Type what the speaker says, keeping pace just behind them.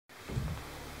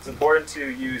It's important to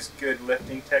use good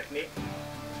lifting technique.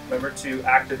 Remember to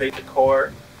activate the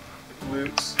core, the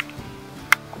glutes,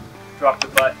 drop the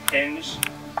butt, hinge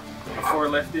before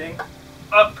lifting,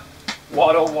 up,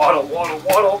 waddle, waddle, waddle,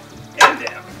 waddle, and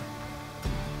down.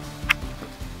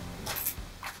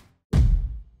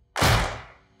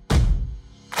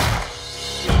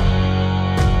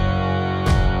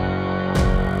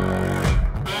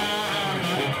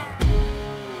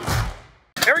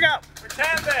 Here we go, we're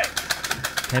tamping.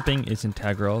 Tamping is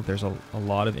integral. There's a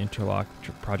lot of interlock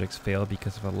projects fail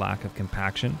because of a lack of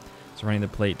compaction. So running the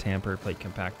plate tamper, plate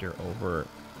compactor over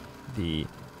the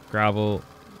gravel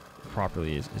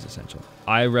properly is essential.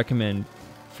 I recommend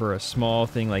for a small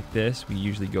thing like this, we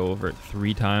usually go over it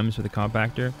 3 times with a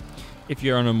compactor. If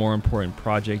you're on a more important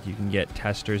project, you can get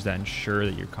testers that ensure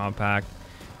that you're compact.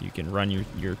 You can run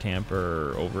your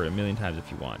tamper over 1,000,000 times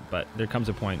if you want, but there comes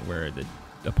a point where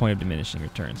a point of diminishing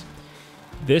returns.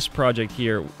 This project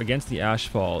here, against the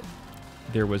asphalt,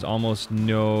 there was almost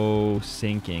no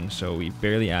sinking, so we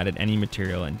barely added any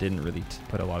material and didn't really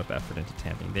put a lot of effort into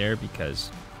tamping there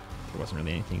because there wasn't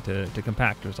really anything to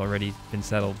compact. It was already been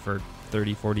settled for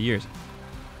 30, 40 years.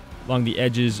 Along the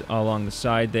edges, along the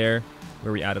side there,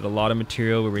 where we added a lot of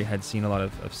material, where we had seen a lot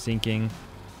of sinking,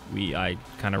 I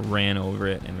kind of ran over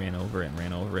it and ran over it and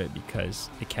ran over it because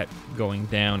it kept going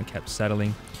down, it kept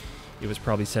settling. It was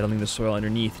probably settling the soil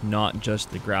underneath, not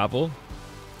just the gravel.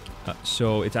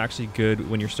 So it's actually good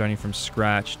when you're starting from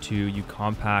scratch you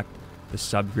compact the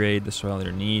subgrade, the soil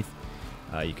underneath.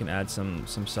 You can add some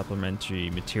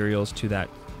supplementary materials to that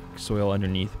soil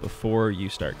underneath before you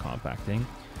start compacting.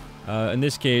 In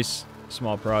this case,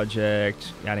 small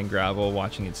project, adding gravel,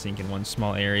 watching it sink in one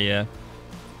small area.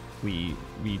 We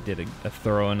did a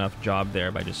thorough enough job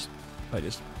there by just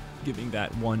giving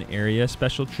that one area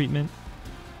special treatment.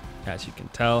 As you can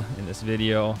tell in this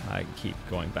video, I keep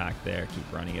going back there,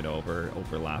 keep running it over,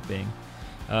 overlapping.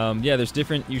 Yeah, there's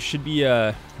different, you should be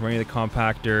running the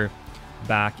compactor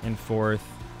back and forth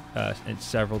in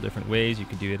several different ways. You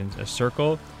can do it in a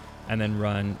circle and then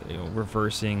run,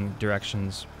 reversing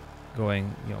directions,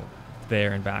 going,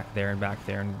 there and back, there and back,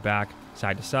 there and back,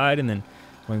 side to side, and then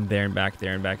going there and back,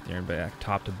 there and back, there and back,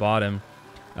 top to bottom.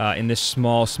 In this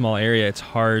small area, it's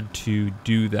hard to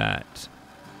do that.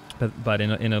 But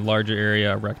in a larger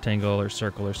area, a rectangle or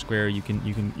circle or square, you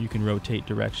can rotate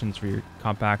directions for your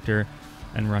compactor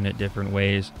and run it different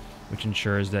ways, which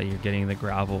ensures that you're getting the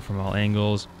gravel from all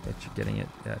angles, that you're getting it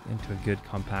into a good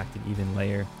compacted even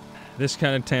layer. This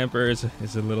kind of tamper is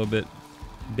a little bit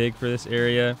big for this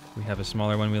area. We have a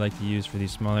smaller one we like to use for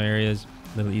these smaller areas,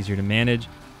 a little easier to manage.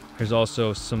 There's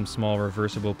also some small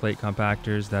reversible plate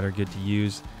compactors that are good to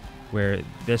use, where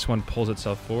this one pulls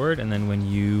itself forward, and then when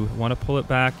you want to pull it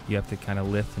back, you have to kind of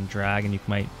lift and drag, and you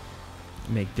might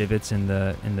make divots in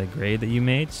the grade that you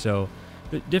made. So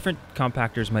the different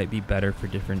compactors might be better for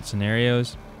different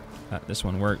scenarios. This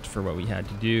one worked for what we had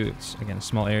to do. It's, again, a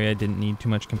small area, didn't need too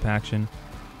much compaction,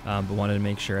 but wanted to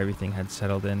make sure everything had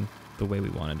settled in the way we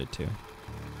wanted it to.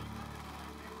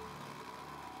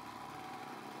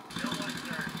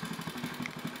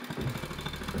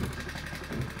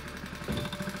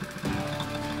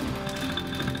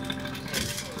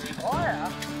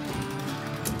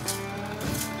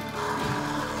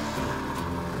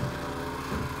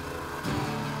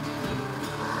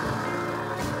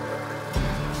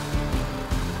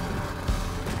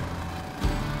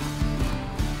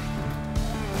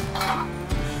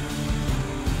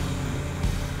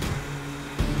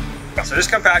 So I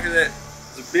just compacted it.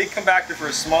 It's a big compactor for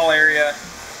a small area,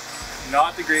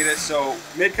 not the greatest. So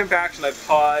mid-compaction, I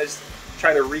paused,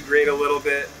 try to regrade a little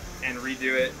bit and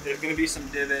redo it. There's gonna be some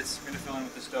divots. We're gonna fill in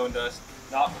with the stone dust.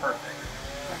 Not perfect.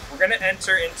 We're gonna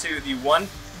enter into the one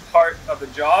part of the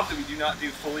job that we do not do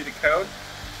fully to code,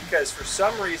 because for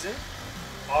some reason,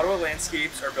 Ottawa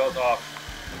landscapes are built off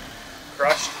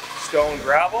crushed stone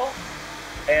gravel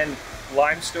and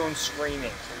limestone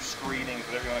screenings, or screenings,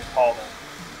 whatever you want to call them.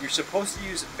 You're supposed to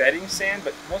use bedding sand,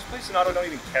 but most places in Ottawa don't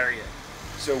even carry it.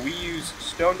 So we use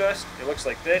stone dust. It looks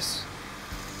like this.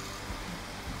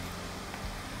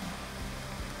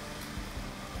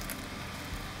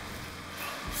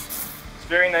 It's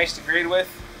very nice to grade with.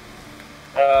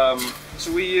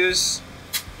 So you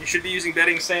should be using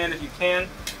bedding sand if you can.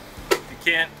 If you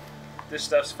can't, this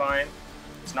stuff's fine.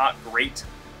 It's not great,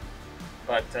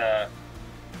 but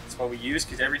it's what we use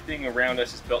because everything around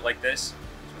us is built like this.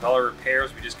 With all our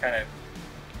repairs, we just kind of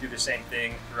do the same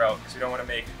thing throughout because we don't want to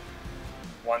make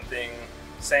one thing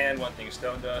sand, one thing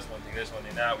stone dust, one thing this, one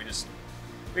thing that. We just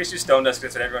use stone dust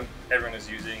because that's what everyone is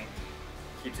using.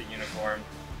 Keeps it uniform.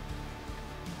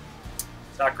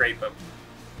 It's not great, but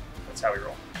that's how we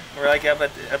roll. We're like up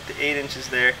to 8 inches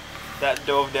there. That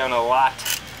dove down a lot.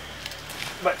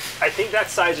 But I think that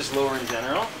size is lower in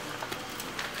general.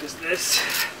 Because this,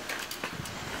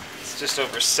 it's just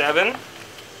over 7.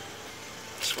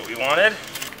 That's what we wanted.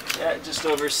 Yeah, just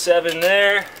over 7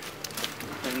 there.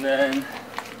 And then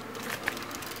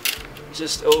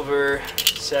just over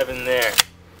 7 there.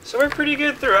 So we're pretty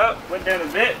good throughout. Went down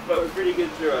a bit, but we're pretty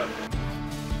good throughout.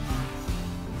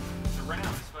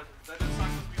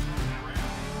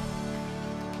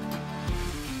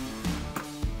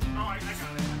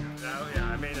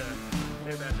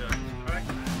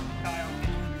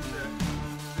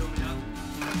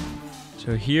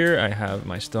 So here I have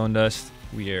my stone dust.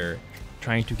 We are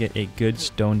trying to get a good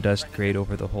stone dust grade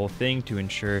over the whole thing to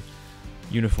ensure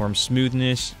uniform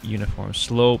smoothness, uniform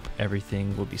slope,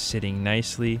 everything will be sitting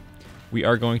nicely. We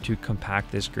are going to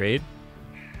compact this grade.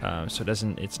 So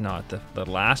it's not the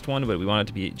last one, but we want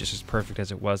it to be just as perfect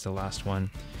as it was the last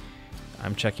one.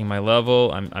 I'm checking my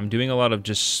level. I'm doing a lot of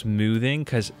just smoothing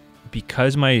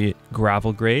because my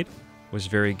gravel grade was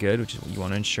very good, which is you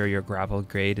want to ensure your gravel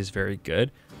grade is very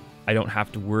good. I don't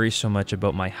have to worry so much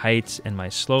about my heights and my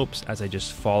slopes as I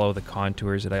just follow the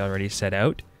contours that I already set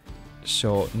out.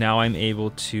 So now I'm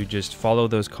able to just follow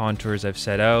those contours I've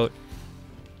set out,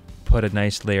 put a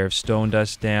nice layer of stone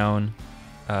dust down.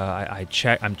 I'm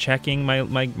checking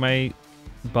my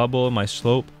bubble, my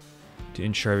slope to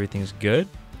ensure everything's good.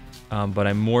 But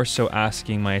I'm more so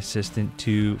asking my assistant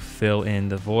to fill in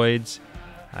the voids.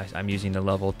 I'm using the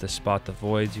level to spot the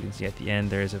voids. You can see at the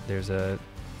end there's a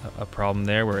problem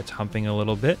there where it's humping a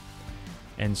little bit,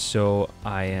 and so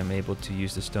I am able to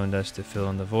use the stone dust to fill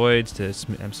in the voids.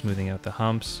 I'm smoothing out the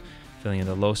humps, filling in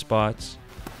the low spots.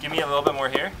 Give me a little bit more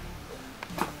here.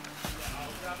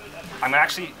 I'm gonna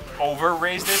actually over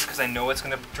raise this because I know it's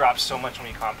gonna drop so much when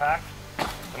we compact. I'm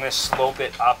gonna slope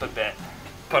it up a bit.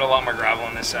 Put a lot more gravel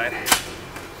on this side.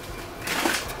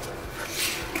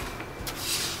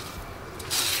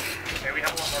 Okay, we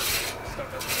have a lot more stuff.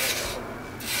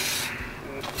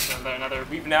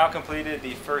 We've now completed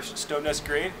the first stone dust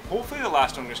grade, hopefully the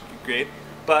last stone dust grade,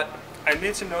 but I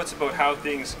made some notes about how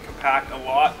things compact a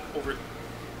lot over,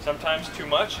 sometimes too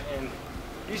much, and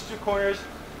these 2 corners,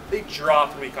 they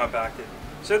dropped when we compacted.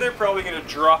 So they're probably going to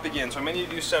drop again, so I'm going to need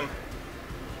to do some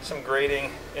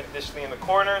grading additionally in the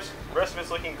corners. The rest of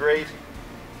it's looking great.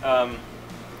 We'll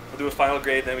do a final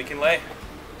grade, then we can lay.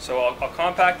 So I'll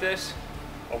compact this,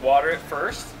 I'll water it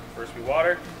first. First we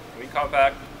water, then we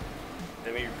compact,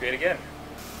 then we grade again.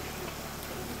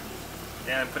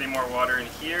 And I'm putting more water in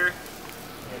here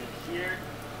and here.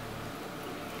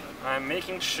 I'm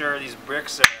making sure these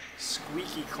bricks are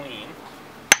squeaky clean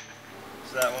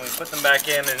so that when we put them back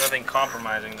in, there's nothing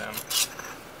compromising them.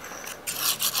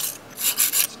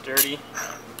 It's dirty,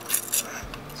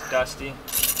 it's dusty,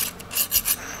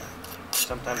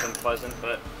 sometimes unpleasant,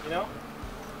 but you know,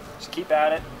 just keep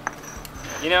at it.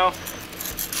 You know,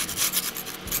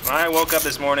 when I woke up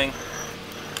this morning,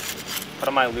 put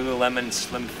on my Lululemon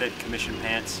Slim Fit commission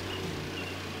pants,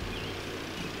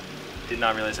 did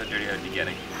not realize how dirty I'd be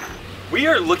getting. We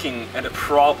are looking at a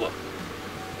problem.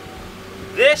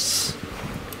 This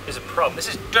is a problem. This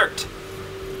is dirt.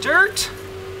 Dirt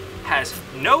has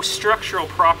no structural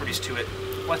properties to it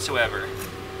whatsoever.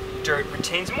 Dirt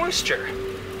retains moisture.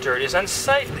 Dirt is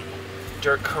unsightly.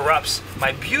 Dirt corrupts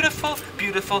my beautiful,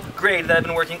 beautiful grade that I've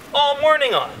been working all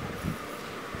morning on.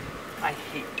 I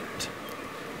hate dirt.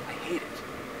 I hate it.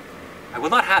 I will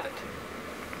not have it.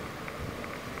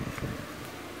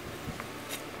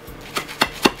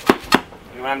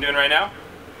 You know what I'm doing right now?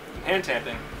 I'm hand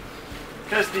tamping.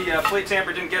 Because the plate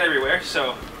tamper didn't get everywhere,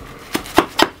 so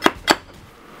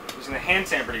I'm using the hand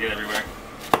tamper to get everywhere.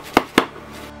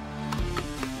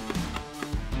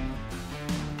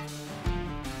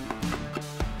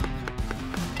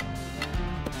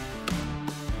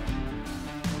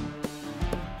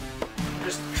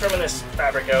 Just trimming this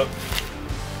fabric out.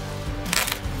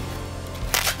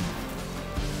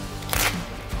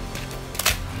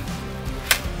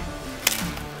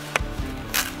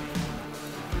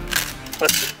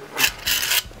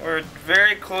 We're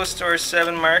very close to our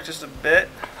 7 mark, just a bit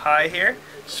high here.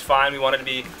 It's fine, we want it to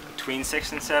be between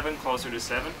 6 and 7, closer to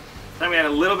 7. Then we add a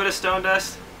little bit of stone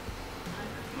dust.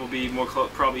 We'll be more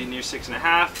probably near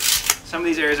 6.5. Some of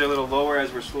these areas are a little lower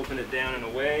as we're sloping it down and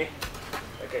away.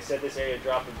 Like I said, this area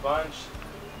dropped a bunch.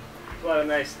 A lot of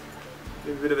nice,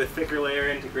 a bit of a thicker layer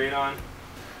in to grade on.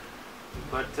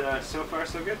 But so far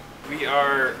so good. We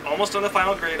are almost on the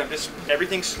final grade.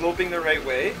 Everything's sloping the right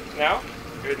way now.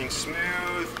 Everything's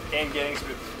smooth and getting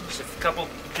smooth. Just a couple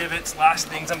divots, last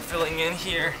things I'm filling in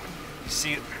here. You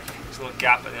see there's a little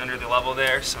gap under the level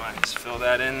there, so I just fill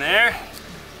that in there.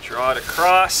 Draw it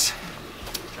across,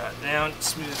 draw it down,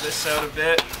 smooth this out a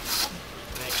bit.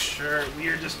 Make sure we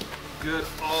are just good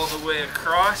all the way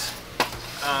across.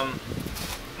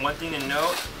 One thing to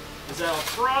note is that I'll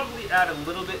probably add a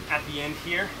little bit at the end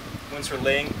here once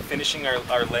we're finishing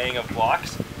our laying of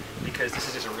blocks, because this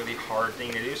is just a really hard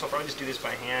thing to do. So I'll probably just do this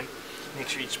by hand, make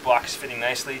sure each block is fitting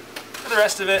nicely. For the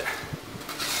rest of it,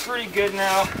 pretty good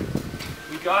now.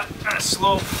 We got kind of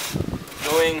slope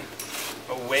going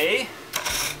away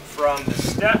from the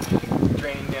step,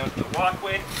 draining down to the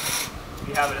walkway.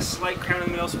 We have a slight crown in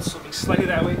the middle, so it's sloping slightly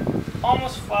that way.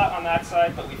 Almost flat on that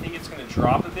side, but we think it's going to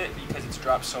drop a bit because it's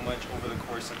dropped so much over the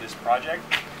course of this project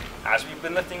as we've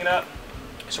been lifting it up.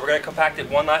 So we're going to compact it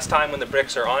one last time when the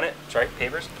bricks are on it. Sorry,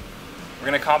 pavers. We're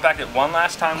going to compact it one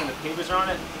last time when the pavers are on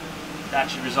it. That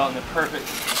should result in a perfect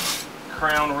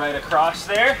crown right across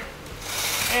there.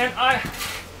 And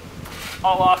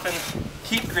I'll often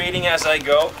keep grading as I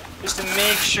go, just to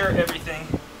make sure everything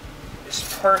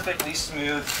is perfectly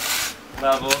smooth,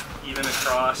 level, even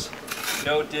across.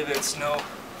 No divots, no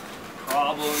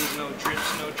problems, no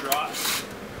drips, no drops.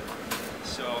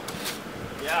 So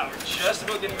yeah, we're just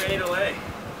about getting ready to lay.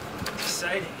 It's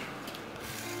exciting.